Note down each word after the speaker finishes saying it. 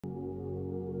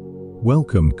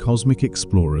Welcome, cosmic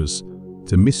explorers,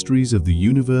 to Mysteries of the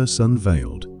Universe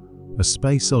Unveiled, a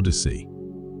space odyssey.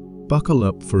 Buckle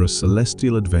up for a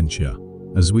celestial adventure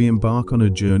as we embark on a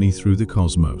journey through the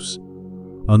cosmos,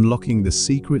 unlocking the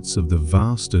secrets of the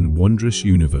vast and wondrous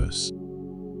universe.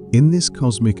 In this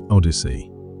cosmic odyssey,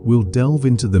 we'll delve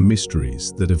into the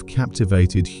mysteries that have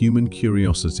captivated human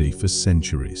curiosity for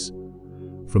centuries,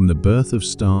 from the birth of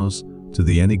stars to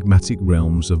the enigmatic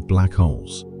realms of black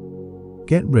holes.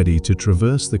 Get ready to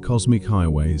traverse the cosmic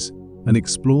highways and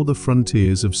explore the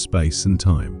frontiers of space and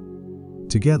time.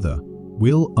 Together,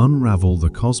 we'll unravel the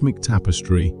cosmic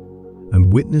tapestry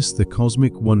and witness the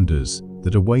cosmic wonders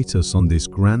that await us on this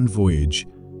grand voyage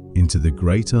into the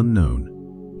great unknown.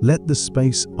 Let the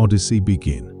space odyssey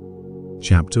begin.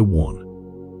 Chapter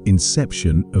 1: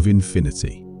 Inception of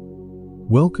Infinity.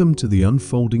 Welcome to the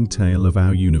unfolding tale of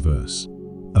our universe,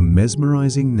 a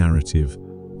mesmerizing narrative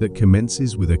that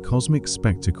commences with a cosmic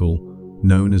spectacle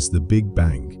known as the Big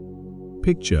Bang.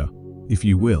 Picture, if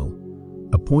you will,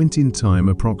 a point in time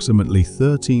approximately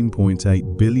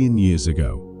 13.8 billion years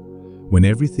ago, when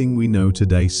everything we know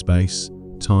today, space,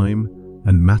 time,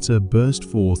 and matter, burst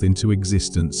forth into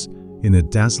existence in a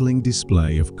dazzling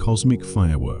display of cosmic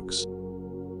fireworks.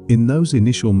 In those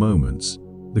initial moments,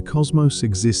 the cosmos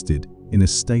existed in a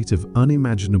state of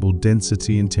unimaginable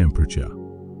density and temperature.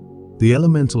 The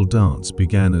elemental dance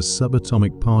began as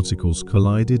subatomic particles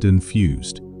collided and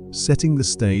fused, setting the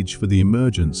stage for the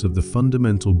emergence of the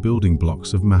fundamental building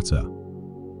blocks of matter.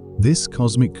 This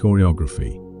cosmic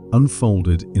choreography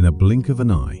unfolded in a blink of an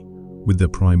eye, with the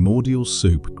primordial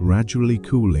soup gradually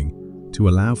cooling to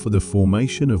allow for the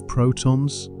formation of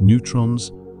protons,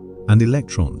 neutrons, and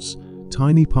electrons,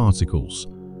 tiny particles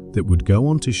that would go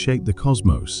on to shape the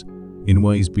cosmos in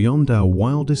ways beyond our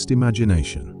wildest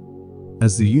imagination.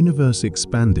 As the universe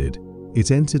expanded, it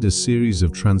entered a series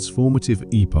of transformative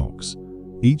epochs,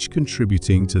 each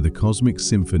contributing to the cosmic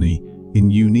symphony in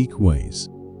unique ways.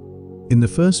 In the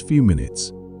first few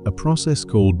minutes, a process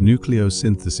called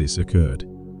nucleosynthesis occurred,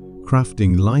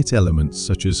 crafting light elements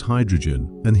such as hydrogen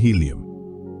and helium.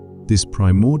 This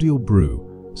primordial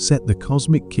brew set the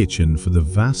cosmic kitchen for the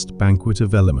vast banquet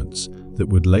of elements that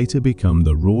would later become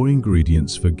the raw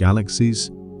ingredients for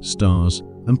galaxies, stars,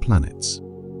 and planets.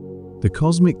 The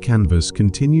cosmic canvas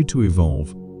continued to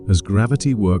evolve as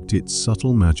gravity worked its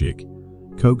subtle magic,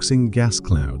 coaxing gas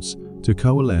clouds to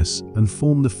coalesce and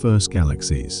form the first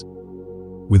galaxies.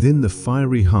 Within the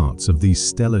fiery hearts of these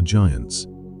stellar giants,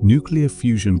 nuclear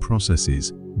fusion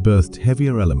processes birthed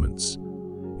heavier elements,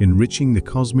 enriching the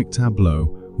cosmic tableau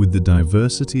with the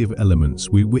diversity of elements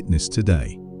we witness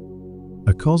today.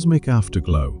 A cosmic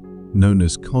afterglow, known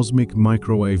as cosmic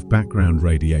microwave background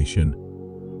radiation,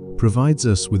 provides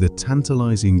us with a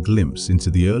tantalizing glimpse into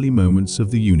the early moments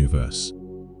of the universe.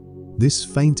 This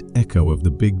faint echo of the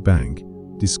Big Bang,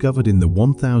 discovered in the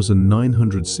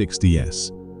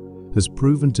 1960s, has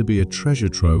proven to be a treasure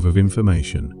trove of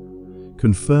information,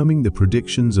 confirming the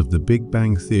predictions of the Big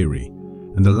Bang theory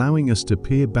and allowing us to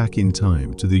peer back in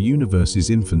time to the universe's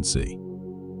infancy.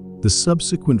 The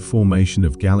subsequent formation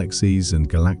of galaxies and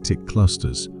galactic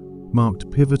clusters marked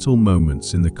pivotal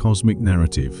moments in the cosmic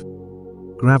narrative.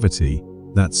 Gravity,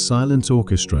 that silent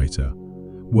orchestrator,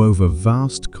 wove a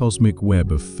vast cosmic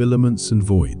web of filaments and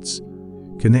voids,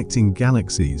 connecting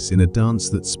galaxies in a dance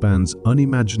that spans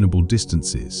unimaginable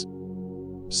distances.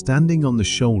 Standing on the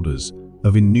shoulders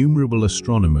of innumerable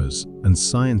astronomers and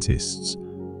scientists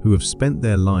who have spent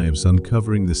their lives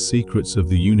uncovering the secrets of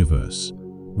the universe,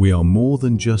 we are more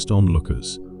than just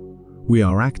onlookers. We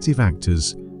are active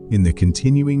actors in the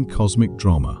continuing cosmic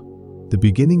drama. The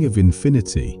beginning of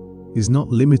infinity is not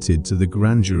limited to the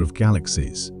grandeur of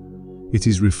galaxies. It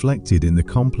is reflected in the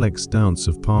complex dance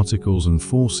of particles and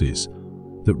forces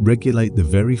that regulate the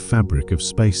very fabric of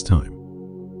space-time.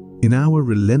 In our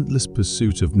relentless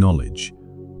pursuit of knowledge,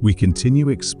 we continue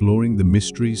exploring the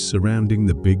mysteries surrounding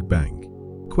the Big Bang.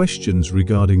 Questions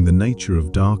regarding the nature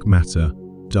of dark matter,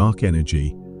 dark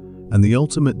energy, and the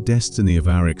ultimate destiny of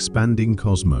our expanding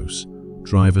cosmos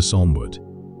drive us onward.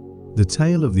 The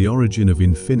tale of the origin of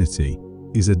infinity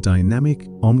is a dynamic,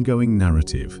 ongoing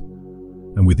narrative,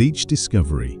 and with each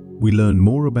discovery, we learn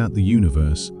more about the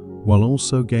universe while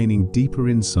also gaining deeper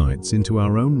insights into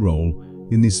our own role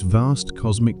in this vast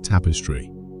cosmic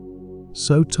tapestry.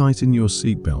 So tighten your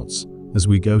seatbelts as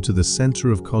we go to the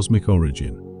center of cosmic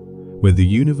origin, where the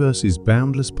universe's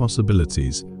boundless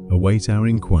possibilities await our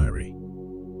inquiry.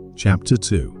 Chapter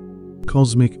 2: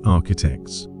 Cosmic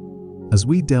Architects. As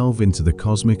we delve into the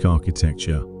cosmic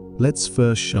architecture, let's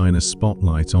first shine a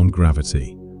spotlight on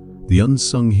gravity, the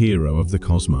unsung hero of the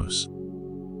cosmos.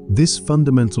 This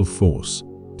fundamental force,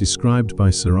 described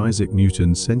by Sir Isaac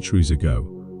Newton centuries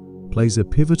ago, plays a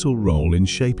pivotal role in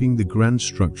shaping the grand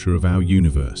structure of our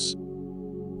universe.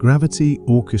 Gravity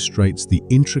orchestrates the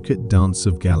intricate dance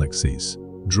of galaxies,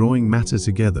 drawing matter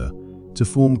together to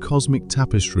form cosmic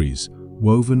tapestries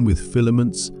woven with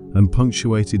filaments and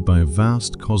punctuated by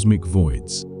vast cosmic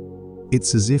voids.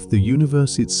 It's as if the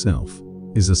universe itself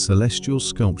is a celestial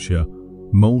sculpture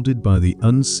molded by the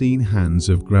unseen hands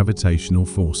of gravitational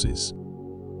forces.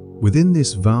 Within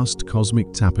this vast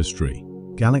cosmic tapestry,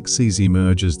 galaxies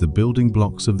emerge as the building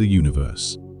blocks of the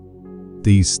universe.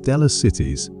 These stellar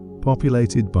cities,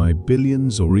 populated by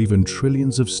billions or even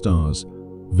trillions of stars,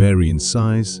 vary in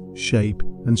size, shape,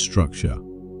 and structure.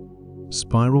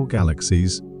 Spiral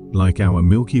galaxies, like our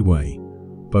Milky Way,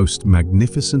 boast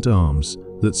magnificent arms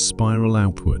that spiral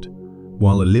outward,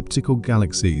 while elliptical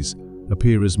galaxies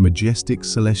appear as majestic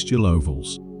celestial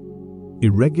ovals.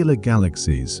 Irregular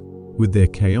galaxies, with their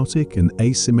chaotic and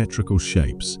asymmetrical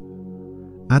shapes,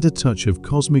 add a touch of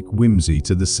cosmic whimsy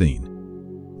to the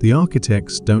scene. The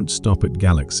architects don't stop at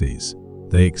galaxies.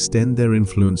 They extend their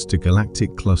influence to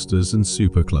galactic clusters and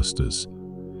superclusters,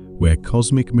 where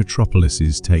cosmic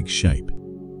metropolises take shape.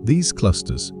 These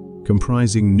clusters,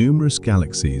 comprising numerous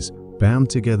galaxies bound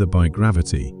together by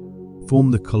gravity,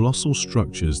 form the colossal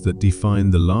structures that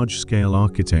define the large-scale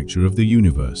architecture of the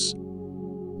universe.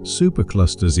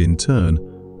 Superclusters, in turn,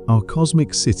 are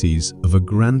cosmic cities of a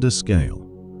grander scale,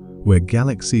 where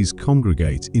galaxies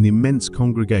congregate in immense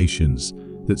congregations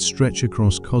that stretch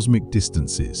across cosmic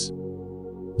distances.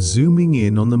 Zooming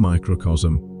in on the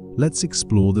microcosm, let's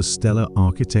explore the stellar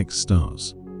architect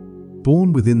stars.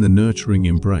 Born within the nurturing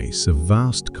embrace of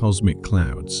vast cosmic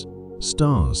clouds,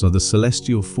 stars are the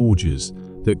celestial forges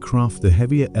that craft the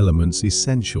heavier elements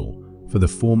essential for the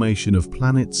formation of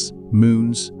planets,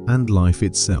 moons, and life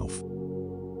itself.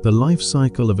 The life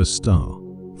cycle of a star,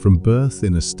 from birth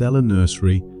in a stellar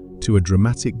nursery to a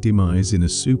dramatic demise in a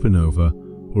supernova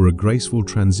or a graceful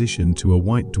transition to a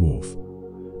white dwarf,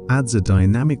 adds a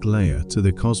dynamic layer to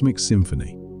the cosmic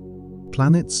symphony.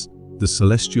 Planets, the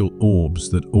celestial orbs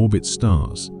that orbit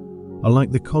stars, are like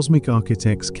the cosmic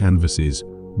architect's canvases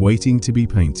waiting to be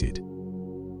painted.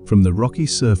 From the rocky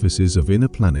surfaces of inner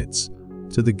planets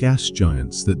to the gas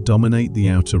giants that dominate the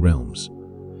outer realms,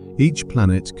 each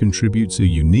planet contributes a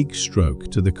unique stroke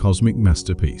to the cosmic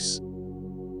masterpiece.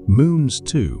 Moons,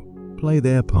 too, play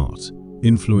their part,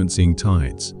 influencing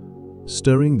tides,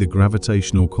 stirring the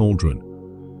gravitational cauldron,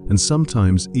 and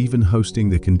sometimes even hosting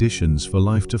the conditions for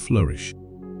life to flourish.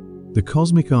 The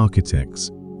cosmic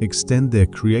architects extend their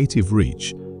creative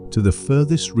reach to the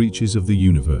furthest reaches of the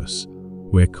universe,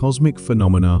 where cosmic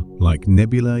phenomena like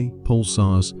nebulae,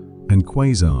 pulsars, and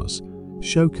quasars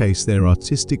showcase their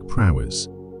artistic prowess.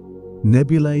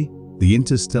 Nebulae, the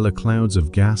interstellar clouds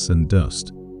of gas and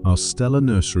dust, are stellar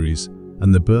nurseries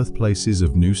and the birthplaces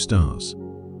of new stars.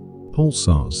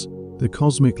 Pulsars, the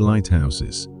cosmic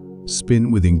lighthouses, spin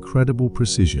with incredible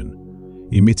precision,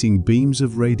 emitting beams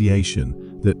of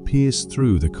radiation that pierce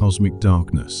through the cosmic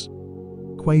darkness.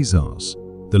 Quasars,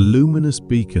 the luminous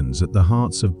beacons at the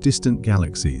hearts of distant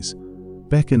galaxies,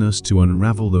 beckon us to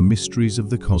unravel the mysteries of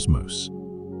the cosmos.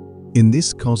 In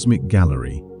this cosmic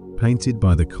gallery, painted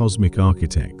by the cosmic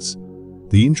architects,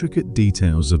 the intricate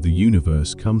details of the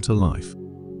universe come to life.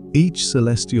 Each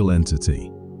celestial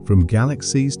entity, from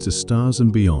galaxies to stars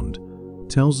and beyond,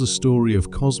 tells a story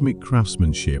of cosmic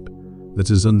craftsmanship that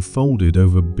has unfolded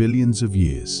over billions of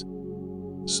years.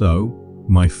 So,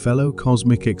 my fellow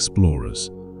cosmic explorers,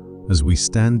 as we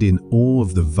stand in awe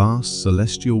of the vast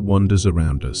celestial wonders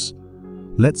around us,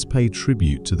 let's pay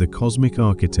tribute to the cosmic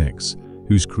architects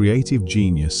whose creative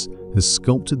genius has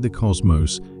sculpted the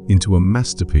cosmos into a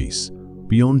masterpiece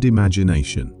beyond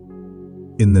imagination.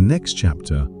 In the next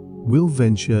chapter, we'll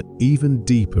venture even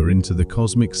deeper into the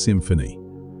cosmic symphony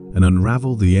and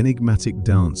unravel the enigmatic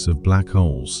dance of black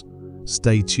holes.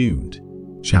 Stay tuned.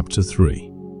 Chapter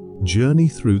 3. Journey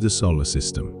through the solar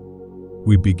system.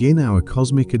 We begin our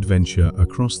cosmic adventure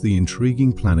across the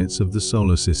intriguing planets of the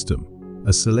solar system,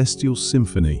 a celestial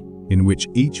symphony in which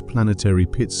each planetary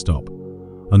pit stop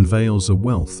unveils a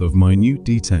wealth of minute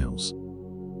details.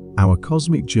 Our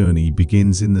cosmic journey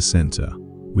begins in the center,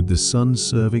 with the Sun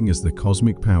serving as the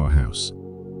cosmic powerhouse.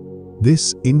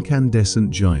 This incandescent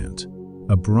giant,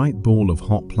 a bright ball of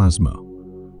hot plasma,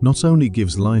 not only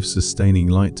gives life-sustaining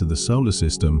light to the solar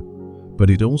system, but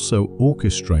it also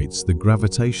orchestrates the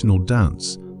gravitational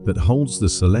dance that holds the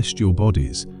celestial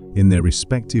bodies in their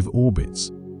respective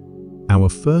orbits. Our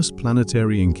first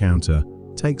planetary encounter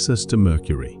takes us to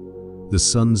Mercury, the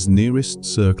Sun's nearest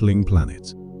circling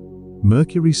planet.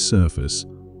 Mercury's surface,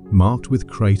 marked with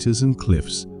craters and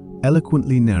cliffs,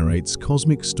 eloquently narrates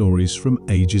cosmic stories from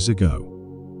ages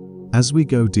ago. As we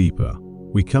go deeper,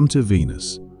 we come to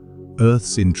Venus,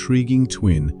 Earth's intriguing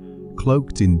twin,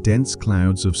 cloaked in dense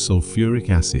clouds of sulfuric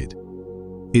acid.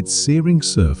 Its searing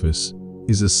surface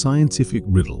is a scientific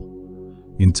riddle,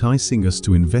 enticing us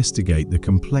to investigate the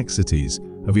complexities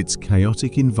of its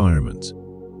chaotic environment.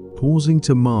 Pausing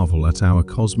to marvel at our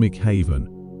cosmic haven,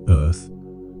 Earth,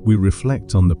 we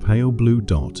reflect on the pale blue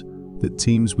dot that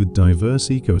teems with diverse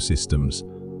ecosystems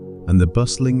and the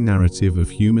bustling narrative of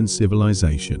human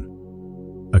civilization.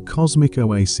 A cosmic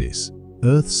oasis,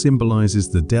 Earth symbolizes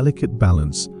the delicate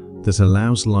balance that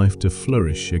allows life to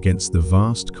flourish against the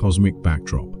vast cosmic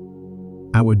backdrop.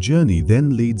 Our journey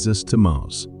then leads us to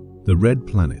Mars, the red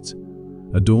planet,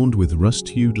 adorned with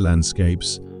rust-hued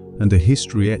landscapes and a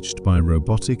history etched by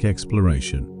robotic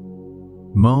exploration.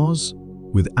 Mars,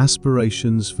 with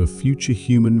aspirations for future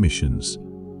human missions,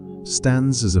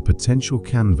 stands as a potential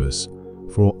canvas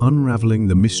for unraveling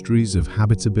the mysteries of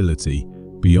habitability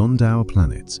beyond our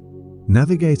planet.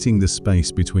 Navigating the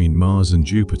space between Mars and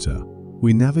Jupiter,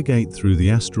 we navigate through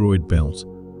the asteroid belt,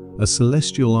 a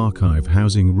celestial archive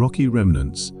housing rocky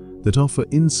remnants that offer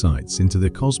insights into the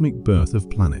cosmic birth of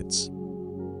planets.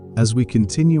 As we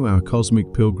continue our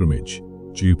cosmic pilgrimage,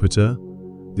 Jupiter,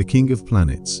 the king of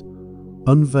planets,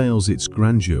 unveils its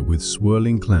grandeur with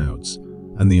swirling clouds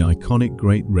and the iconic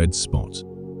Great Red Spot.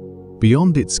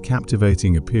 Beyond its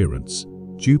captivating appearance,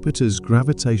 Jupiter's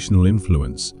gravitational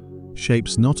influence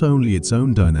shapes not only its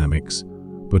own dynamics,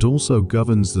 but also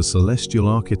governs the celestial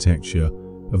architecture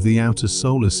of the outer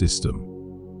solar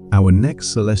system. Our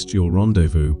next celestial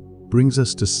rendezvous brings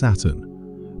us to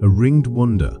Saturn, a ringed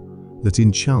wonder that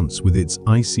enchants with its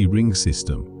icy ring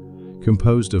system,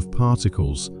 composed of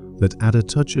particles that add a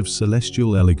touch of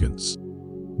celestial elegance.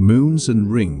 Moons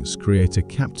and rings create a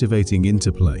captivating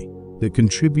interplay that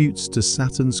contributes to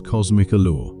Saturn's cosmic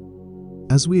allure.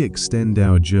 As we extend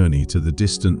our journey to the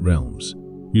distant realms,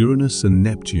 Uranus and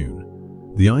Neptune,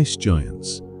 the ice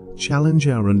giants, challenge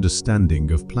our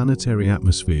understanding of planetary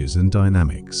atmospheres and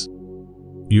dynamics.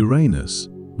 Uranus,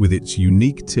 with its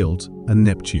unique tilt, and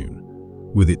Neptune,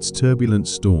 with its turbulent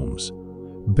storms,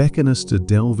 beckon us to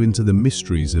delve into the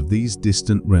mysteries of these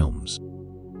distant realms.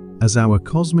 As our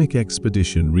cosmic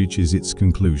expedition reaches its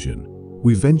conclusion,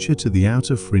 we venture to the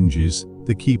outer fringes,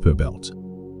 the Kuiper Belt.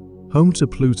 Home to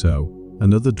Pluto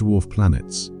and other dwarf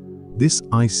planets, this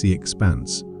icy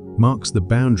expanse marks the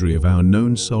boundary of our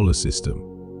known solar system.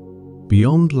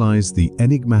 Beyond lies the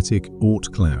enigmatic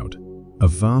Oort cloud, a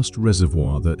vast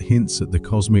reservoir that hints at the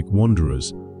cosmic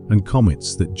wanderers and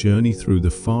comets that journey through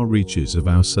the far reaches of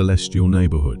our celestial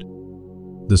neighborhood.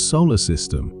 The solar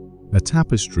system, a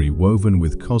tapestry woven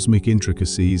with cosmic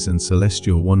intricacies and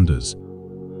celestial wonders,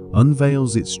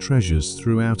 unveils its treasures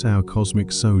throughout our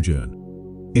cosmic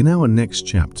sojourn. In our next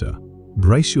chapter,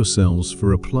 brace yourselves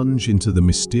for a plunge into the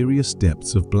mysterious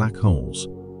depths of black holes,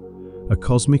 a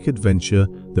cosmic adventure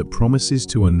that promises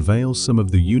to unveil some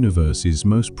of the universe's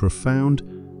most profound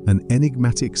and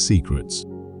enigmatic secrets.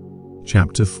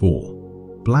 Chapter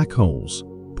 4: Black Holes,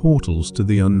 Portals to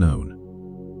the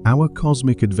Unknown. Our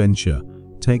cosmic adventure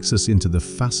takes us into the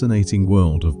fascinating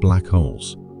world of black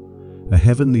holes, a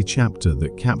heavenly chapter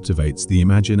that captivates the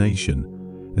imagination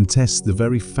and tests the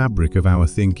very fabric of our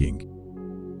thinking.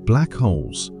 Black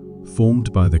holes,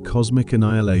 formed by the cosmic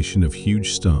annihilation of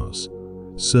huge stars,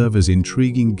 serve as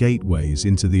intriguing gateways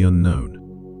into the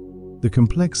unknown. The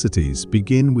complexities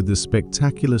begin with the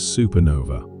spectacular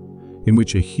supernova, in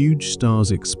which a huge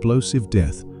star's explosive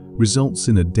death results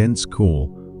in a dense core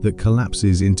that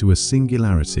collapses into a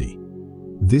singularity.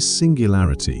 This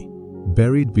singularity,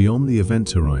 buried beyond the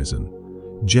event horizon,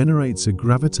 generates a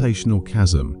gravitational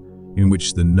chasm in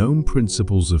which the known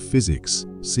principles of physics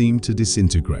seem to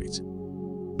disintegrate.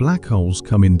 Black holes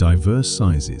come in diverse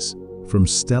sizes, from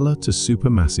stellar to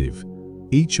supermassive,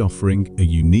 each offering a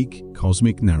unique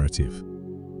cosmic narrative.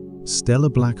 Stellar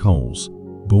black holes,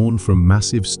 born from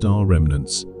massive star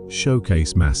remnants,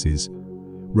 showcase masses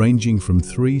ranging from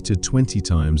 3 to 20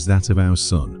 times that of our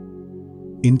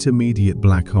Sun. Intermediate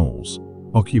black holes,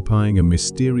 occupying a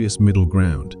mysterious middle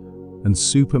ground, and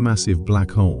supermassive black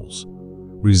holes,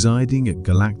 residing at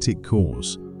galactic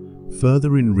cores,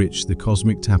 further enrich the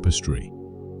cosmic tapestry.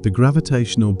 The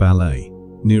gravitational ballet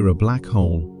near a black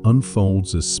hole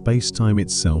unfolds as space-time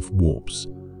itself warps,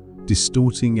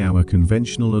 distorting our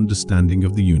conventional understanding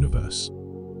of the universe.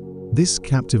 This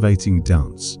captivating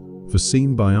dance,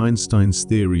 foreseen by Einstein's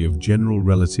theory of general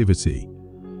relativity,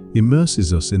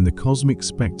 immerses us in the cosmic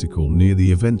spectacle near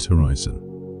the event horizon.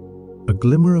 A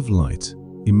glimmer of light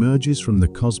emerges from the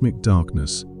cosmic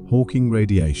darkness, hawking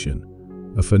radiation,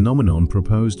 a phenomenon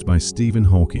proposed by Stephen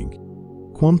Hawking.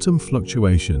 Quantum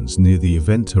fluctuations near the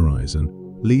event horizon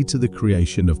lead to the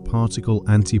creation of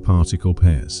particle-antiparticle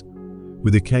pairs,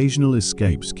 with occasional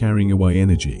escapes carrying away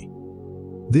energy.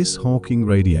 This Hawking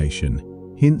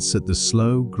radiation hints at the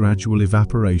slow, gradual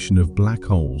evaporation of black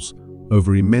holes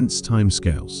over immense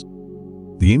timescales.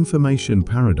 The information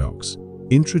paradox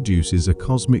introduces a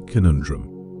cosmic conundrum.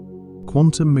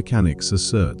 Quantum mechanics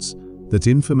asserts that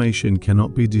information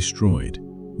cannot be destroyed,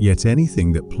 yet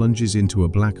anything that plunges into a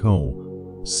black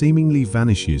hole seemingly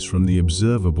vanishes from the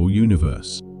observable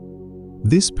universe.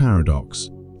 This paradox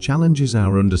challenges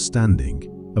our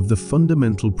understanding of the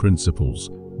fundamental principles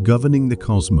governing the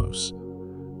cosmos,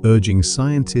 urging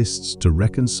scientists to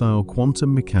reconcile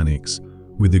quantum mechanics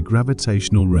with the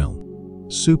gravitational realm.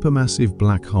 Supermassive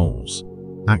black holes,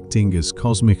 acting as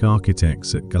cosmic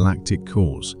architects at galactic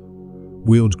cores,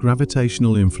 wield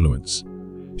gravitational influence,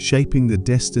 shaping the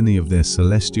destiny of their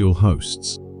celestial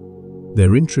hosts.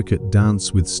 Their intricate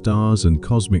dance with stars and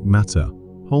cosmic matter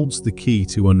holds the key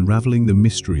to unraveling the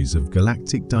mysteries of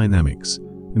galactic dynamics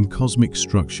and cosmic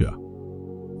structure.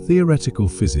 Theoretical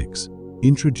physics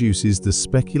introduces the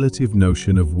speculative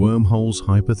notion of wormholes,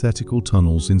 hypothetical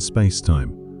tunnels in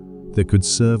spacetime that could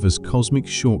serve as cosmic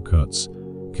shortcuts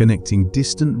connecting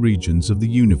distant regions of the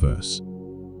universe.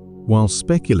 While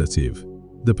speculative,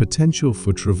 the potential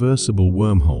for traversable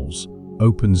wormholes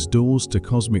opens doors to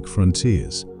cosmic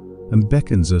frontiers and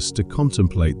beckons us to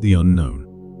contemplate the unknown.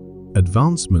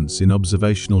 Advancements in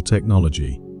observational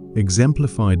technology,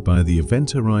 exemplified by the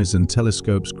Event Horizon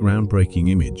Telescope's groundbreaking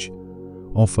image,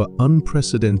 offer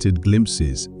unprecedented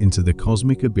glimpses into the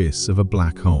cosmic abyss of a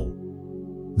black hole.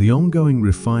 The ongoing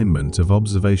refinement of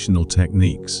observational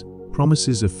techniques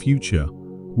promises a future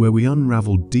where we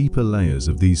unravel deeper layers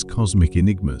of these cosmic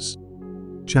enigmas.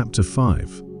 Chapter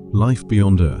 5: Life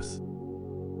Beyond Earth.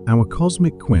 Our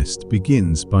cosmic quest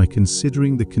begins by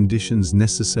considering the conditions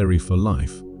necessary for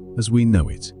life as we know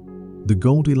it. The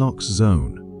Goldilocks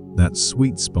zone, that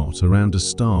sweet spot around a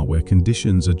star where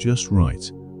conditions are just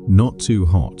right, not too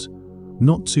hot,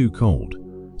 not too cold,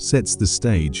 sets the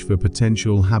stage for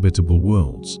potential habitable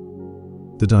worlds.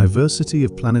 The diversity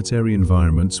of planetary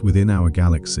environments within our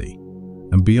galaxy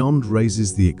and beyond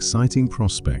raises the exciting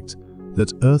prospect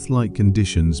that Earth-like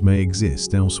conditions may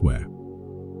exist elsewhere.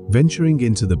 Venturing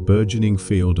into the burgeoning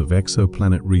field of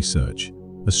exoplanet research,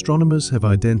 astronomers have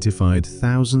identified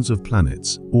thousands of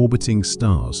planets orbiting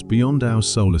stars beyond our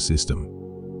solar system.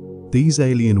 These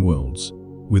alien worlds,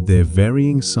 with their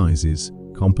varying sizes,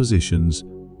 compositions,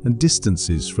 and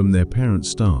distances from their parent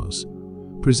stars,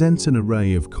 present an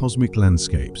array of cosmic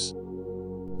landscapes.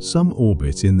 Some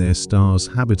orbit in their star's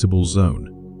habitable zone,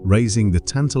 raising the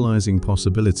tantalizing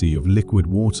possibility of liquid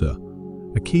water,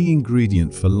 a key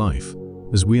ingredient for life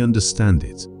as we understand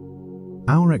it.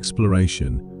 Our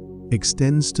exploration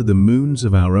extends to the moons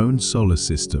of our own solar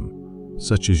system,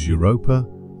 such as Europa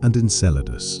and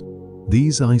Enceladus.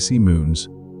 These icy moons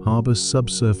harbor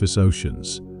subsurface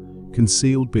oceans,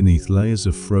 concealed beneath layers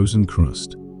of frozen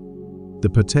crust. The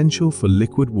potential for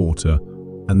liquid water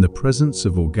and the presence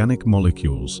of organic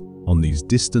molecules on these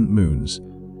distant moons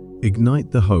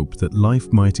ignite the hope that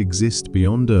life might exist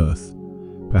beyond Earth,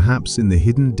 perhaps in the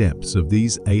hidden depths of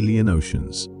these alien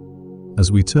oceans.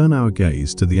 As we turn our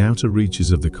gaze to the outer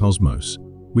reaches of the cosmos,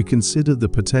 we consider the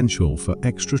potential for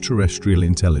extraterrestrial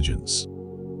intelligence.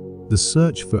 The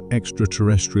search for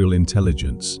extraterrestrial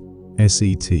intelligence,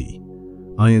 SET,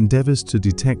 endeavors to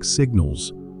detect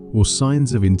signals or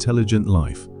signs of intelligent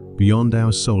life beyond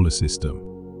our solar system.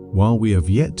 While we have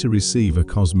yet to receive a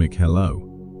cosmic hello,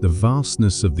 the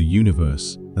vastness of the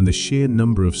universe and the sheer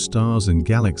number of stars and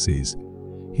galaxies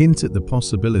hint at the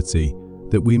possibility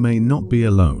that we may not be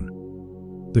alone.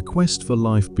 The quest for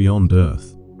life beyond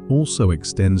Earth also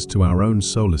extends to our own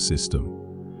solar system,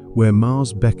 where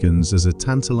Mars beckons as a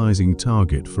tantalizing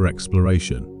target for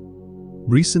exploration.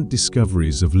 Recent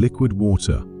discoveries of liquid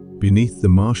water beneath the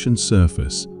Martian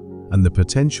surface and the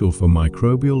potential for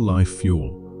microbial life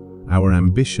fuel our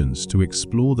ambitions to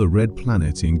explore the red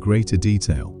planet in greater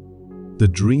detail. The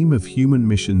dream of human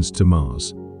missions to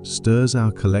Mars stirs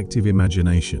our collective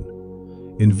imagination,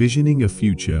 envisioning a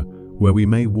future where we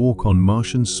may walk on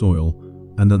Martian soil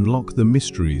and unlock the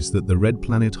mysteries that the red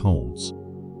planet holds.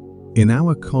 In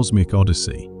our cosmic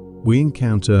odyssey, we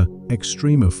encounter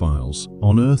extremophiles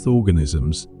on-Earth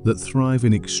organisms that thrive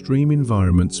in extreme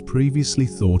environments previously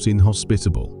thought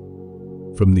inhospitable.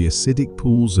 From the acidic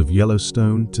pools of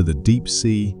Yellowstone to the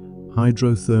deep-sea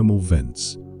hydrothermal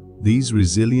vents, these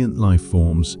resilient life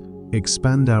forms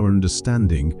expand our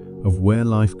understanding of where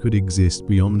life could exist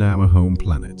beyond our home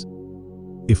planet.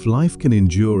 If life can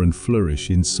endure and flourish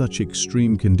in such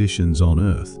extreme conditions on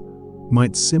Earth,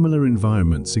 might similar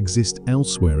environments exist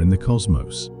elsewhere in the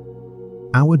cosmos?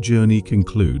 Our journey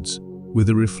concludes with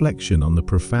a reflection on the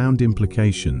profound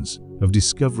implications of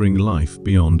discovering life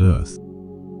beyond Earth.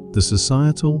 The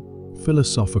societal,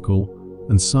 philosophical,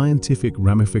 and scientific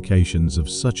ramifications of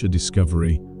such a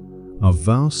discovery are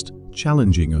vast,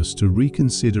 challenging us to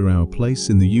reconsider our place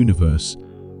in the universe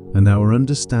and our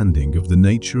understanding of the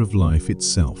nature of life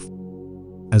itself.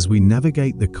 As we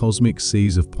navigate the cosmic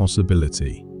seas of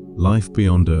possibility, life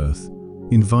beyond Earth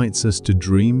invites us to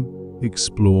dream,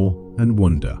 explore, and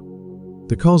wonder.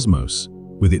 The cosmos,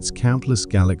 with its countless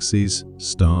galaxies,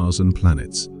 stars, and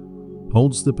planets,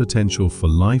 holds the potential for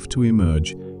life to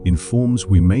emerge in forms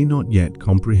we may not yet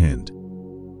comprehend.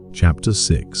 Chapter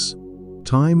 6.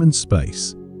 Time and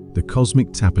Space, the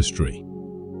Cosmic Tapestry.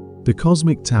 The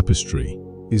cosmic tapestry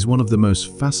is one of the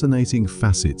most fascinating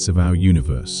facets of our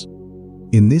universe.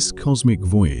 In this cosmic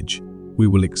voyage, we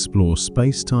will explore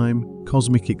space-time,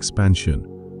 cosmic expansion,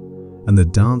 and the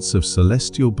dance of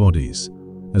celestial bodies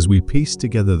as we piece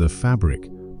together the fabric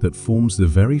that forms the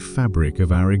very fabric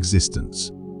of our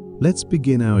existence. Let's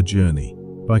begin our journey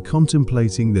by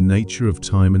contemplating the nature of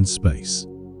time and space.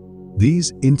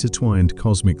 These intertwined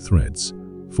cosmic threads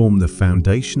form the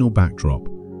foundational backdrop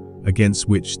against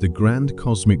which the grand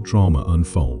cosmic drama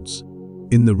unfolds.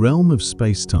 In the realm of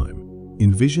space-time,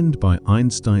 envisioned by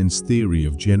Einstein's theory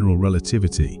of general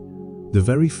relativity, the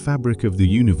very fabric of the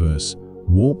universe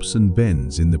warps and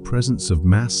bends in the presence of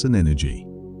mass and energy.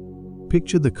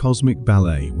 Picture the cosmic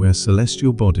ballet where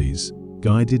celestial bodies,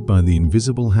 guided by the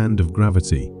invisible hand of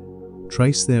gravity,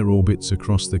 trace their orbits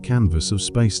across the canvas of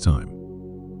space-time.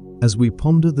 As we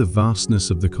ponder the vastness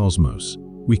of the cosmos,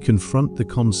 we confront the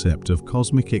concept of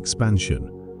cosmic expansion,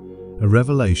 a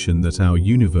revelation that our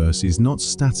universe is not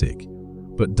static,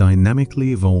 but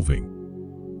dynamically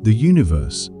evolving. The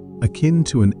universe, akin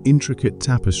to an intricate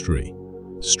tapestry,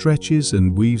 stretches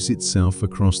and weaves itself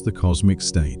across the cosmic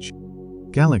stage.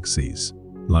 Galaxies,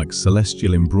 like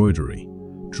celestial embroidery,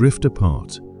 drift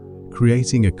apart,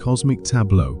 creating a cosmic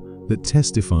tableau that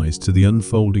testifies to the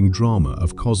unfolding drama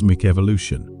of cosmic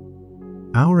evolution.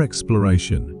 Our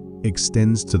exploration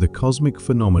extends to the cosmic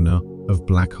phenomena of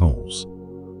black holes,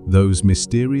 those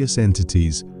mysterious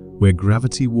entities where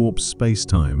gravity warps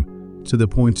space-time to the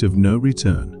point of no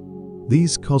return.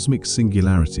 These cosmic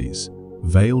singularities,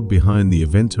 veiled behind the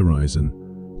event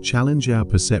horizon, challenge our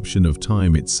perception of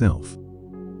time itself.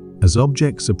 As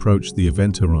objects approach the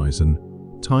event horizon,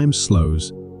 time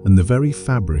slows and the very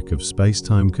fabric of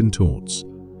space-time contorts,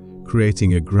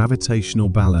 creating a gravitational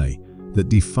ballet that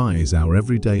defies our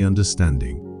everyday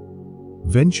understanding.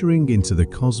 Venturing into the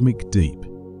cosmic deep,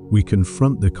 we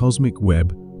confront the cosmic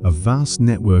web, a vast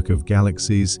network of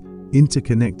galaxies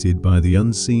interconnected by the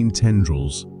unseen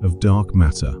tendrils of dark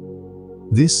matter.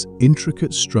 This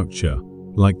intricate structure,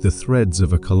 like the threads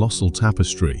of a colossal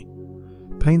tapestry,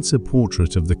 paints a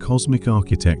portrait of the cosmic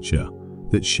architecture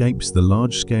that shapes the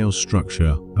large-scale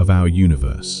structure of our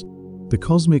universe. The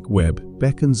cosmic web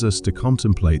beckons us to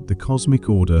contemplate the cosmic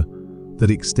order that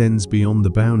extends beyond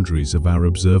the boundaries of our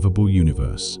observable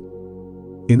universe.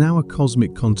 In our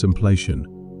cosmic contemplation,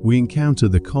 we encounter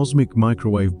the cosmic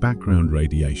microwave background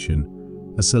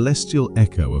radiation, a celestial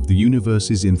echo of the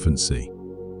universe's infancy.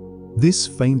 This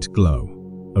faint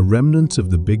glow, a remnant of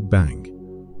the Big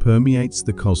Bang, permeates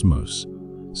the cosmos,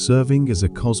 serving as a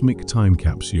cosmic time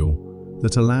capsule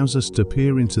that allows us to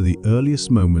peer into the earliest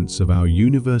moments of our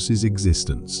universe's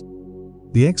existence.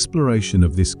 The exploration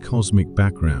of this cosmic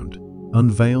background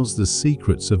unveils the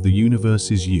secrets of the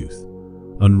universe's youth,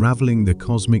 unraveling the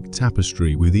cosmic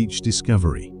tapestry with each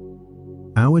discovery.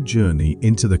 Our journey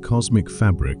into the cosmic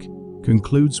fabric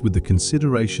concludes with the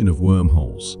consideration of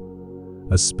wormholes,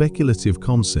 a speculative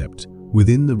concept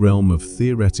within the realm of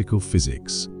theoretical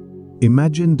physics.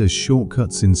 Imagined as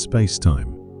shortcuts in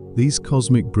space-time, these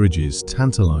cosmic bridges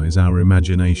tantalize our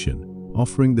imagination,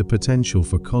 offering the potential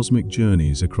for cosmic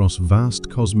journeys across vast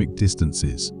cosmic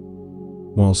distances.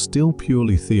 While still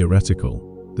purely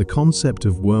theoretical, the concept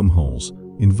of wormholes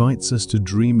invites us to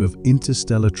dream of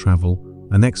interstellar travel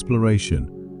and exploration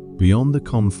beyond the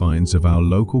confines of our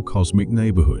local cosmic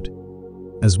neighborhood.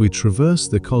 As we traverse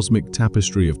the cosmic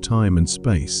tapestry of time and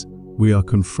space, we are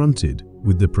confronted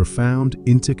with the profound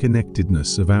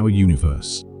interconnectedness of our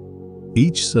universe.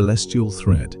 Each celestial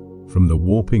thread, from the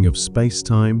warping of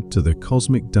space-time to the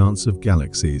cosmic dance of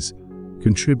galaxies,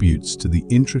 contributes to the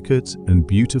intricate and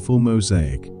beautiful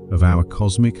mosaic of our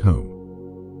cosmic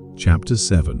home. Chapter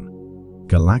 7.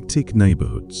 Galactic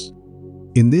Neighborhoods.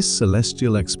 In this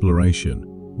celestial exploration,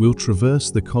 we'll traverse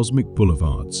the cosmic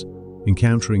boulevards,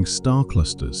 encountering star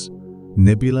clusters,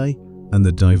 nebulae, and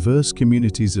the diverse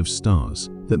communities of stars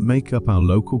that make up our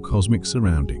local cosmic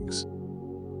surroundings.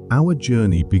 Our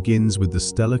journey begins with the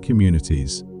stellar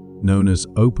communities known as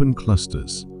open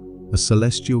clusters, a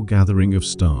celestial gathering of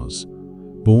stars,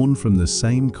 born from the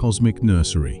same cosmic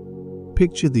nursery.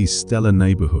 Picture these stellar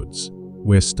neighborhoods,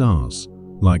 where stars,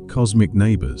 like cosmic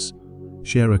neighbors,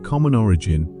 share a common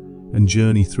origin and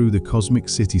journey through the cosmic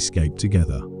cityscape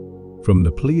together. From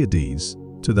the Pleiades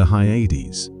to the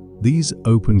Hyades, these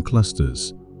open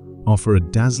clusters offer a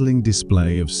dazzling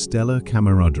display of stellar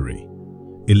camaraderie,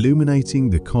 illuminating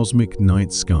the cosmic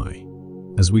night sky.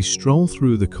 As we stroll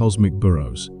through the cosmic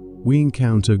burrows, we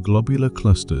encounter globular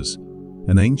clusters,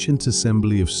 an ancient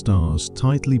assembly of stars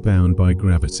tightly bound by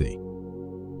gravity.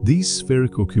 These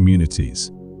spherical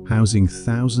communities, housing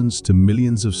thousands to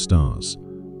millions of stars,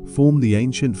 form the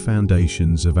ancient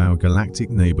foundations of our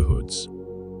galactic neighborhoods.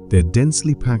 Their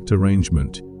densely packed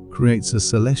arrangement creates a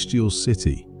celestial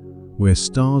city where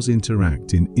stars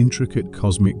interact in intricate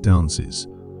cosmic dances,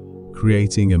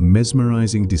 creating a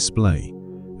mesmerizing display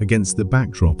against the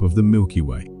backdrop of the Milky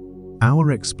Way.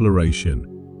 Our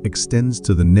exploration extends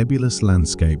to the nebulous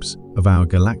landscapes of our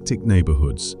galactic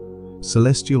neighborhoods,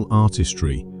 celestial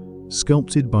artistry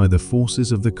sculpted by the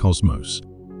forces of the cosmos.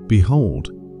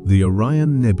 Behold, the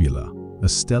Orion Nebula, a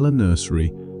stellar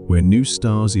nursery where new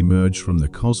stars emerge from the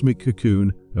cosmic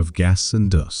cocoon of gas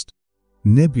and dust.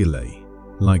 Nebulae,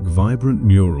 like vibrant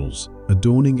murals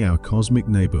adorning our cosmic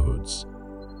neighborhoods,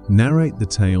 narrate the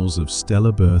tales of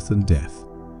stellar birth and death,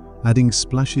 adding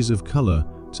splashes of color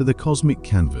to the cosmic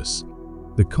canvas.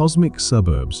 The cosmic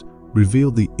suburbs reveal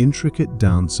the intricate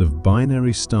dance of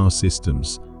binary star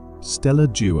systems, stellar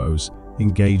duos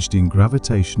engaged in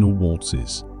gravitational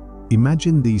waltzes.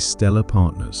 Imagine these stellar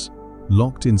partners,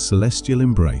 locked in celestial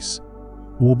embrace,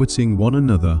 orbiting one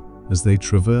another as they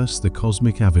traverse the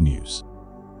cosmic avenues.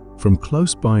 From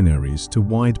close binaries to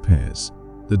wide pairs,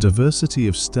 the diversity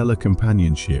of stellar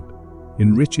companionship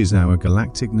enriches our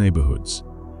galactic neighborhoods,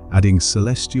 adding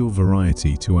celestial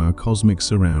variety to our cosmic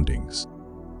surroundings.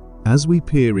 As we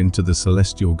peer into the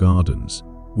celestial gardens,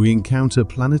 we encounter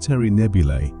planetary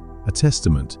nebulae, a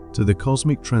testament to the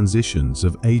cosmic transitions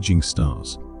of aging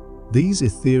stars. These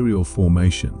ethereal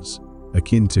formations,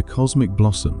 akin to cosmic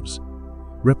blossoms,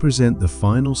 represent the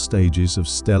final stages of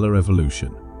stellar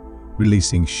evolution,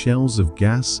 releasing shells of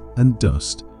gas and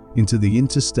dust into the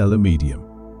interstellar medium.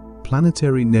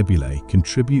 Planetary nebulae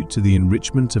contribute to the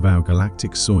enrichment of our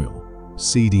galactic soil,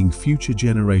 seeding future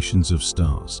generations of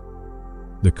stars.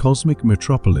 The cosmic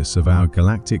metropolis of our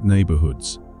galactic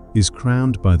neighborhoods is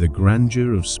crowned by the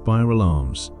grandeur of spiral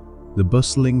arms, the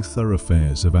bustling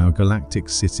thoroughfares of our galactic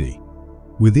city.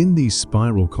 Within these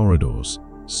spiral corridors,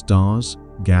 stars,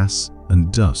 gas,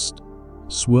 and dust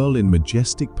swirl in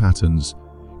majestic patterns,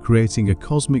 creating a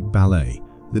cosmic ballet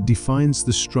that defines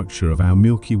the structure of our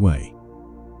Milky Way.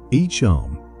 Each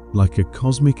arm, like a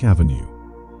cosmic avenue,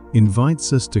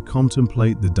 invites us to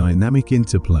contemplate the dynamic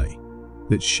interplay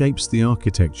that shapes the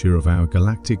architecture of our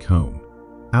galactic home.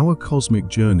 Our cosmic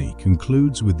journey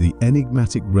concludes with the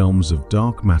enigmatic realms of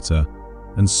dark matter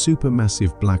and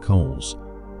supermassive black holes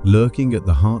lurking at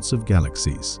the hearts of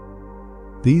galaxies.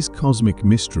 These cosmic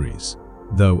mysteries,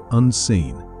 though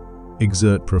unseen,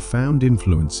 exert profound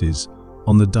influences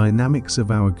on the dynamics of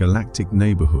our galactic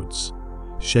neighborhoods,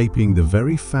 shaping the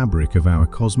very fabric of our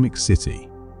cosmic city.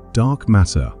 Dark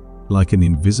matter, like an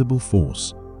invisible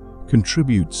force,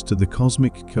 contributes to the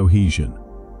cosmic cohesion,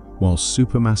 while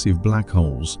supermassive black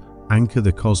holes anchor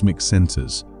the cosmic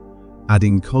centers,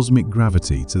 adding cosmic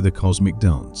gravity to the cosmic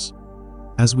dance.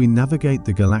 As we navigate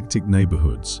the galactic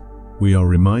neighborhoods, we are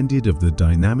reminded of the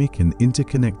dynamic and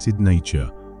interconnected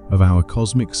nature of our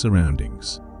cosmic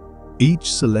surroundings.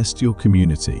 Each celestial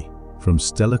community, from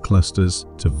stellar clusters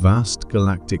to vast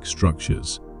galactic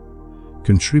structures,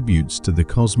 contributes to the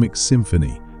cosmic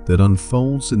symphony that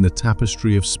unfolds in the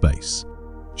tapestry of space.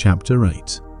 Chapter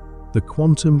 8. The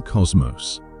Quantum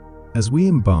Cosmos. As we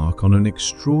embark on an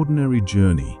extraordinary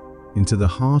journey into the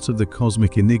heart of the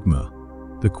cosmic enigma,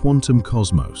 the quantum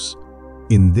cosmos.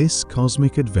 In this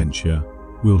cosmic adventure,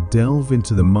 we'll delve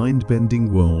into the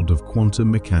mind-bending world of quantum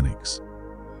mechanics,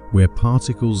 where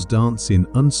particles dance in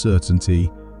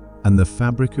uncertainty and the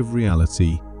fabric of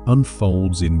reality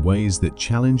unfolds in ways that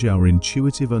challenge our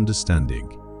intuitive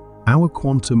understanding. Our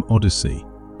quantum odyssey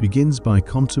begins by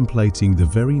contemplating the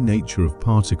very nature of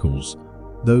particles,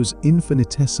 those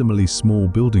infinitesimally small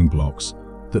building blocks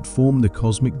that form the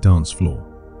cosmic dance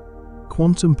floor.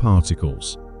 Quantum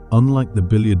particles, unlike the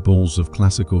billiard balls of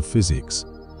classical physics,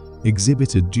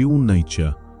 exhibit a dual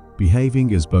nature,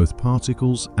 behaving as both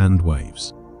particles and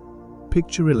waves.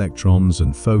 Picture electrons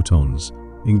and photons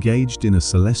engaged in a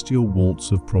celestial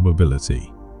waltz of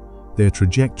probability. Their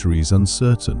trajectory is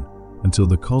uncertain until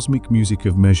the cosmic music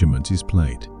of measurement is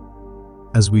played.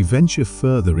 As we venture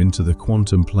further into the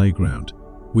quantum playground,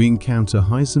 we encounter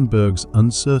Heisenberg's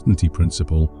uncertainty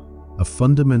principle, a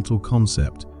fundamental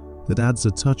concept that adds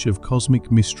a touch of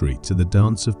cosmic mystery to the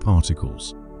dance of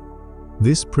particles.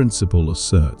 This principle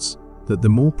asserts that the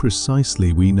more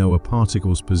precisely we know a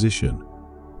particle's position,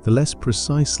 the less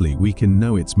precisely we can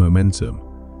know its momentum,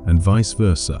 and vice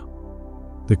versa.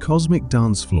 The cosmic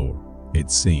dance floor,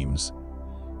 it seems,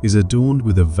 is adorned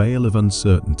with a veil of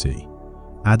uncertainty,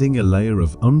 adding a layer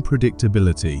of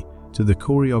unpredictability to the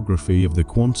choreography of the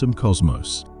quantum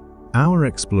cosmos. Our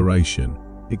exploration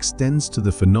extends to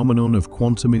the phenomenon of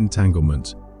quantum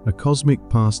entanglement, a cosmic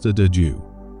pas de deux,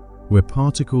 where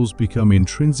particles become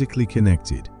intrinsically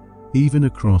connected, even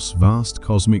across vast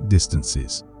cosmic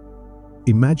distances.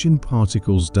 Imagine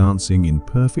particles dancing in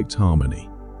perfect harmony,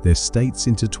 their states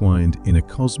intertwined in a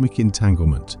cosmic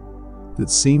entanglement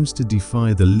that seems to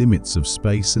defy the limits of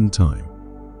space and time.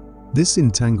 This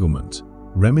entanglement,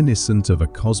 reminiscent of a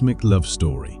cosmic love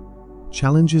story,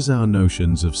 challenges our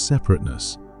notions of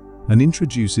separateness and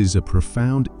introduces a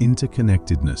profound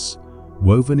interconnectedness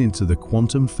woven into the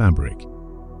quantum fabric.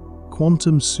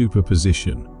 Quantum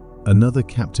superposition, another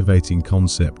captivating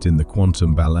concept in the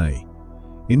quantum ballet,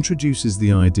 introduces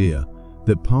the idea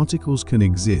that particles can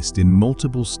exist in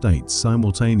multiple states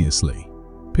simultaneously.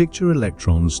 Picture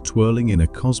electrons twirling in a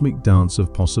cosmic dance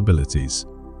of possibilities,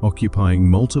 occupying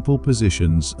multiple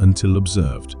positions until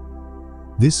observed.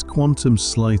 This quantum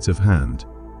sleight of hand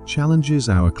challenges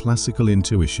our classical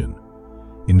intuition,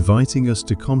 inviting us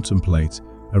to contemplate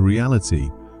a reality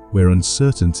where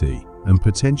uncertainty and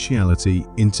potentiality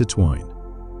intertwine.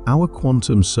 Our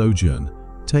quantum sojourn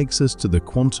takes us to the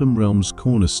quantum realm's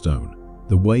cornerstone,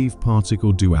 the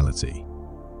wave-particle duality.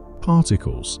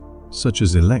 Particles, such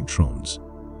as electrons,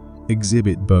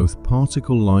 exhibit both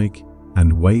particle-like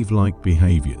and wave-like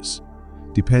behaviors,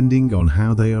 depending on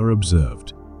how they are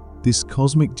observed. This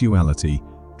cosmic duality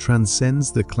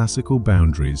transcends the classical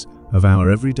boundaries of our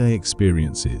everyday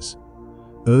experiences,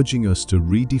 urging us to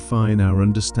redefine our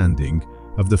understanding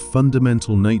of the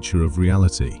fundamental nature of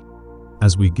reality.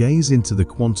 As we gaze into the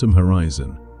quantum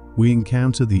horizon, we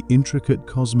encounter the intricate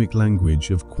cosmic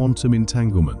language of quantum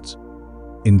entanglement.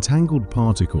 Entangled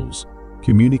particles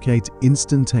communicate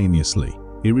instantaneously,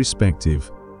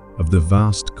 irrespective of the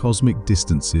vast cosmic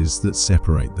distances that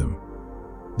separate them.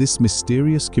 This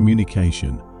mysterious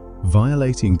communication,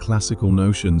 violating classical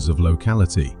notions of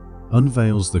locality,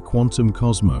 unveils the quantum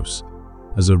cosmos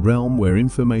as a realm where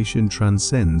information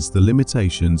transcends the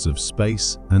limitations of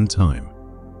space and time.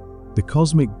 The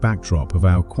cosmic backdrop of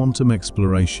our quantum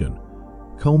exploration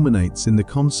culminates in the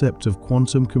concept of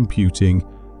quantum computing,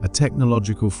 a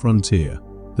technological frontier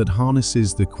that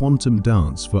harnesses the quantum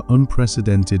dance for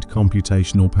unprecedented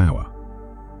computational power.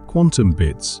 Quantum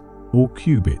bits, or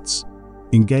qubits,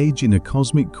 engage in a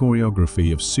cosmic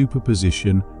choreography of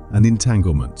superposition and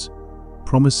entanglement,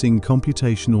 promising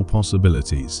computational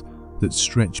possibilities that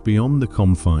stretch beyond the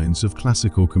confines of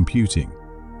classical computing.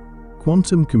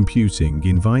 Quantum computing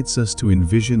invites us to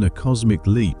envision a cosmic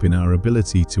leap in our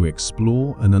ability to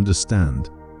explore and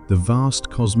understand the vast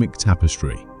cosmic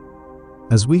tapestry.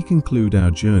 As we conclude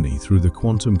our journey through the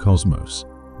quantum cosmos,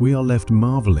 we are left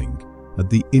marveling at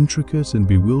the intricate and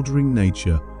bewildering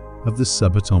nature of the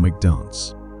subatomic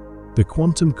dance. The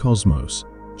quantum cosmos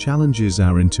challenges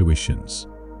our intuitions,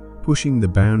 pushing the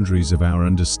boundaries of our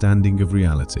understanding of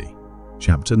reality.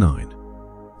 Chapter 9.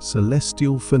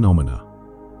 Celestial Phenomena.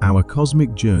 Our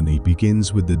cosmic journey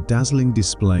begins with the dazzling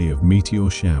display of meteor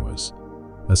showers,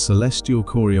 a celestial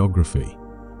choreography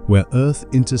where Earth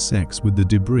intersects with the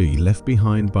debris left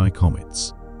behind by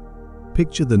comets.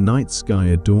 Picture the night sky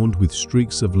adorned with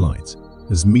streaks of light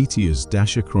as meteors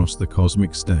dash across the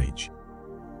cosmic stage.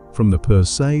 From the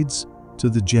Perseids to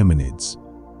the Geminids,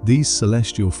 these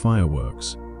celestial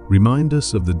fireworks remind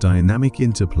us of the dynamic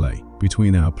interplay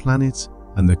between our planet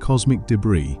and the cosmic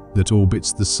debris that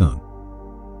orbits the Sun.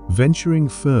 Venturing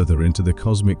further into the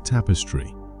cosmic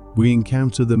tapestry, we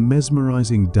encounter the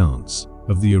mesmerizing dance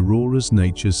of the auroras,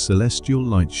 nature's celestial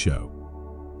light show.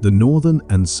 The northern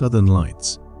and southern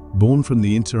lights, born from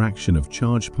the interaction of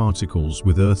charged particles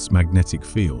with Earth's magnetic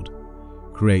field,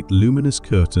 create luminous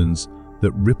curtains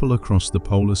that ripple across the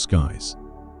polar skies.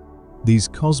 These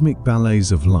cosmic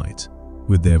ballets of light,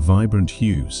 with their vibrant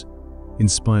hues,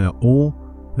 inspire awe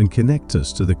and connect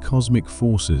us to the cosmic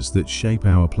forces that shape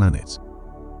our planet.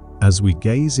 As we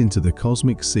gaze into the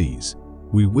cosmic seas,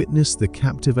 we witness the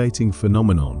captivating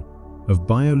phenomenon of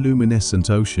bioluminescent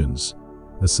oceans,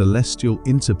 a celestial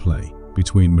interplay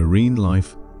between marine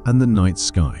life and the night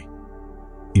sky.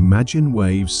 Imagine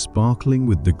waves sparkling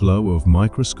with the glow of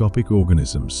microscopic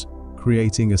organisms,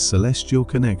 creating a celestial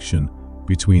connection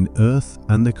between Earth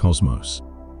and the cosmos.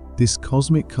 This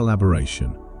cosmic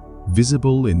collaboration,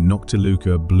 visible in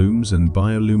noctiluca blooms and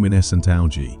bioluminescent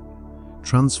algae,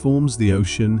 transforms the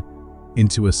ocean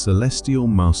into a celestial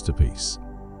masterpiece.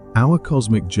 Our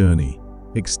cosmic journey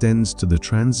extends to the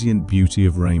transient beauty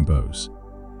of rainbows,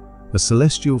 a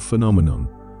celestial phenomenon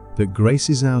that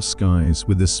graces our skies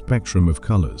with a spectrum of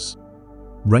colors.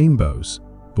 Rainbows,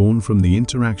 born from the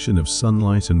interaction of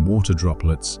sunlight and water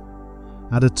droplets,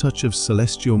 add a touch of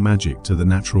celestial magic to the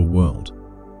natural world.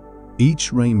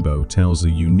 Each rainbow tells a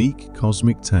unique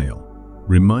cosmic tale,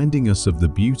 reminding us of the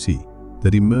beauty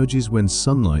that emerges when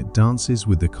sunlight dances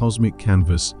with the cosmic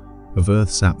canvas of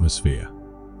Earth's atmosphere.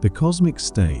 The cosmic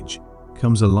stage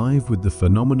comes alive with the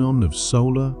phenomenon of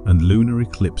solar and lunar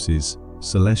eclipses,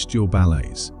 celestial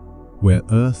ballets, where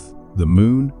Earth, the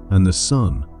Moon, and the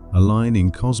Sun align in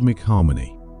cosmic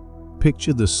harmony.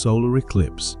 Picture the solar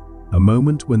eclipse, a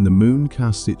moment when the Moon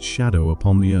casts its shadow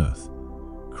upon the Earth,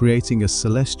 creating a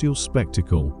celestial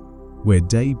spectacle where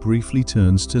day briefly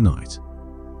turns to night.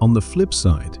 On the flip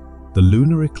side, the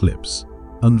lunar eclipse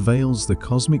unveils the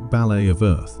cosmic ballet of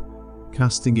Earth,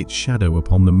 casting its shadow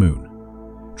upon the Moon,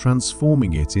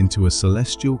 transforming it into a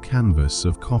celestial canvas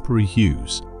of coppery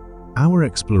hues. Our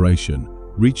exploration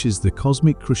reaches the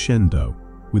cosmic crescendo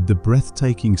with the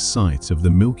breathtaking sight of the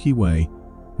Milky Way,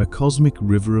 a cosmic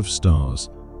river of stars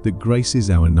that graces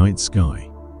our night sky.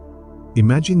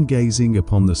 Imagine gazing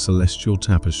upon the celestial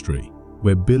tapestry,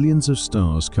 where billions of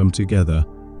stars come together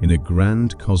in a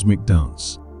grand cosmic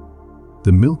dance.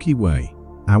 The Milky Way,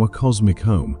 our cosmic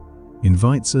home,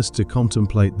 invites us to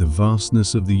contemplate the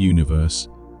vastness of the universe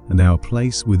and our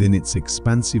place within its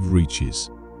expansive reaches.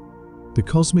 The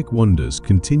cosmic wonders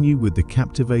continue with the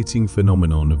captivating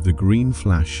phenomenon of the green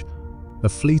flash, a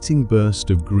fleeting burst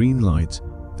of green light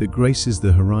that graces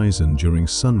the horizon during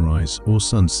sunrise or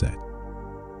sunset.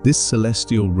 This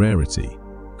celestial rarity,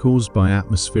 caused by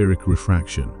atmospheric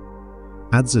refraction,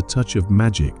 adds a touch of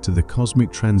magic to the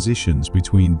cosmic transitions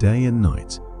between day and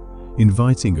night,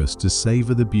 inviting us to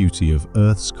savor the beauty of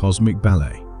Earth's cosmic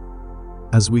ballet.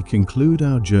 As we conclude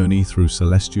our journey through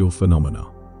celestial phenomena,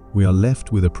 we are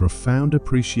left with a profound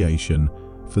appreciation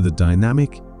for the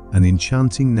dynamic and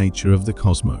enchanting nature of the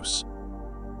cosmos.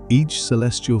 Each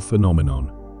celestial phenomenon,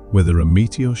 whether a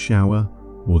meteor shower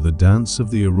or the dance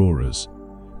of the auroras,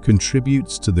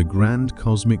 contributes to the grand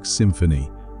cosmic symphony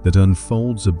that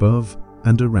unfolds above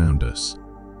and around us.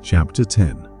 Chapter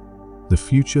 10. The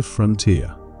Future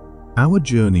Frontier. Our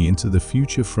journey into the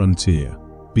future frontier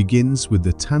begins with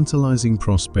the tantalizing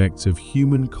prospect of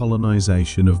human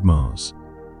colonization of Mars,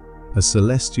 a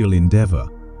celestial endeavor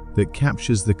that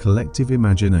captures the collective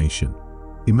imagination.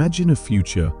 Imagine a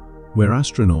future where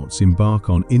astronauts embark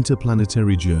on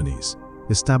interplanetary journeys,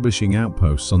 establishing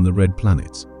outposts on the Red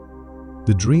Planet.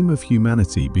 The dream of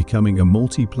humanity becoming a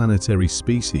multi-planetary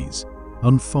species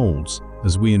unfolds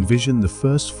as we envision the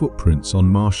first footprints on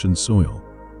Martian soil,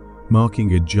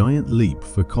 marking a giant leap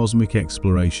for cosmic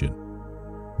exploration.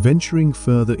 Venturing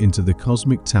further into the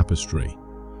cosmic tapestry,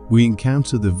 we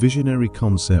encounter the visionary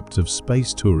concept of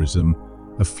space tourism,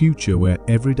 a future where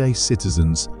everyday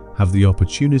citizens have the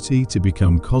opportunity to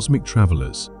become cosmic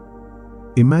travelers.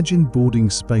 Imagine boarding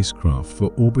spacecraft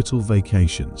for orbital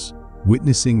vacations,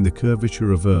 witnessing the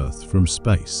curvature of Earth from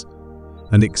space,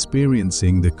 and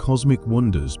experiencing the cosmic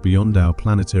wonders beyond our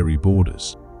planetary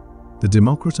borders. The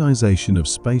democratization of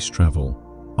space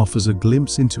travel offers a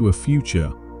glimpse into a future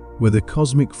where the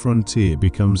cosmic frontier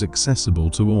becomes accessible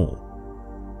to all.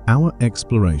 Our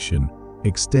exploration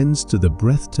extends to the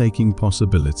breathtaking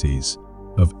possibilities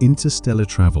of interstellar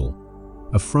travel,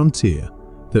 a frontier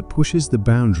that pushes the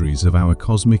boundaries of our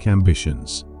cosmic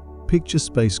ambitions. Picture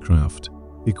spacecraft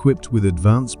equipped with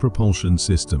advanced propulsion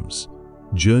systems,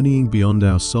 journeying beyond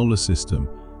our solar system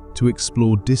to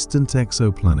explore distant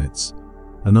exoplanets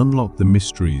and unlock the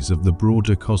mysteries of the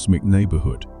broader cosmic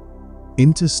neighborhood.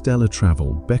 Interstellar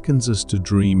travel beckons us to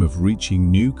dream of reaching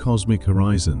new cosmic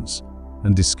horizons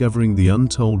and discovering the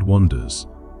untold wonders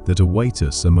that await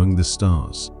us among the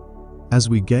stars. As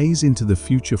we gaze into the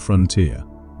future frontier,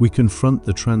 we confront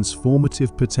the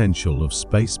transformative potential of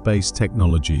space-based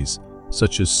technologies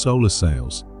such as solar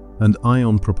sails and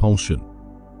ion propulsion.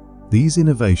 These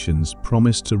innovations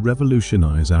promise to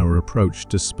revolutionize our approach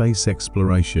to space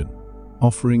exploration,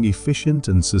 offering efficient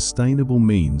and sustainable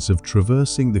means of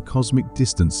traversing the cosmic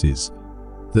distances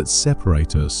that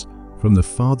separate us from the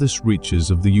farthest reaches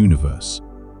of the universe.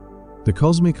 The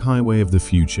cosmic highway of the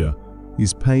future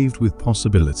is paved with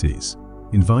possibilities,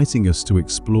 inviting us to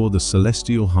explore the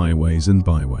celestial highways and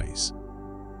byways.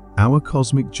 Our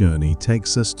cosmic journey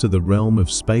takes us to the realm of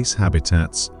space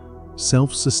habitats,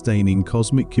 self-sustaining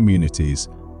cosmic communities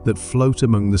that float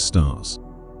among the stars.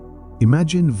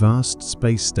 Imagine vast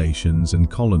space stations and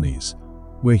colonies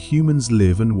where humans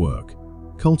live and work,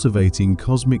 cultivating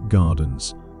cosmic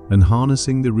gardens and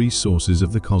harnessing the resources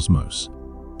of the cosmos.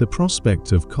 The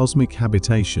prospect of cosmic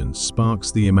habitation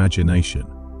sparks the imagination,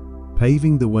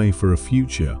 paving the way for a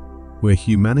future where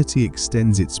humanity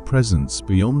extends its presence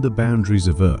beyond the boundaries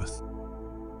of Earth.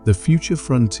 The future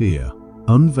frontier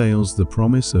unveils the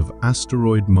promise of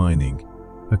asteroid mining,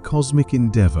 a cosmic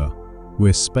endeavor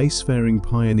where spacefaring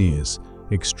pioneers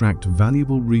extract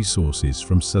valuable resources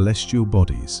from celestial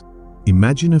bodies.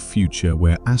 Imagine a future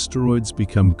where asteroids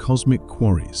become cosmic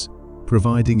quarries,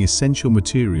 providing essential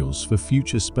materials for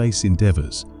future space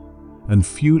endeavors and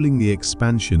fueling the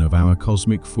expansion of our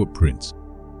cosmic footprint.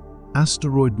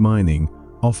 Asteroid mining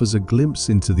offers a glimpse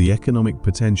into the economic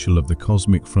potential of the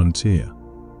cosmic frontier,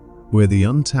 where the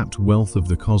untapped wealth of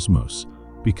the cosmos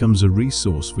becomes a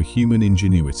resource for human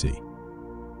ingenuity.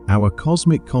 Our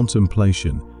cosmic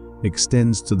contemplation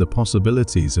extends to the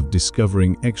possibilities of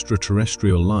discovering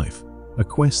extraterrestrial life, a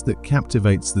quest that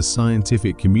captivates the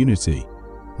scientific community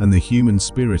and the human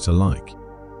spirit alike.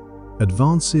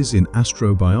 Advances in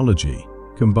astrobiology,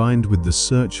 combined with the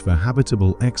search for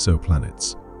habitable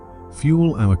exoplanets,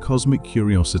 fuel our cosmic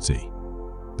curiosity.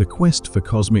 The quest for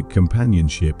cosmic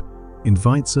companionship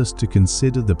invites us to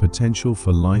consider the potential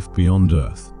for life beyond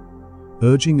Earth,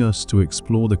 urging us to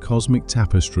explore the cosmic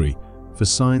tapestry for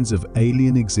signs of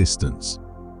alien existence.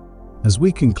 As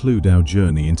we conclude our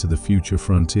journey into the future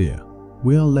frontier,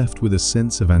 we are left with a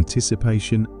sense of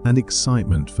anticipation and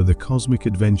excitement for the cosmic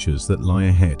adventures that lie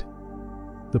ahead.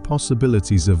 The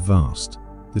possibilities are vast,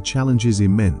 the challenges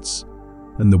immense,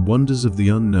 and the wonders of the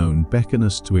unknown beckon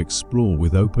us to explore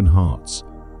with open hearts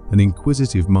and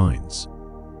inquisitive minds.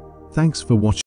 Thanks for watching.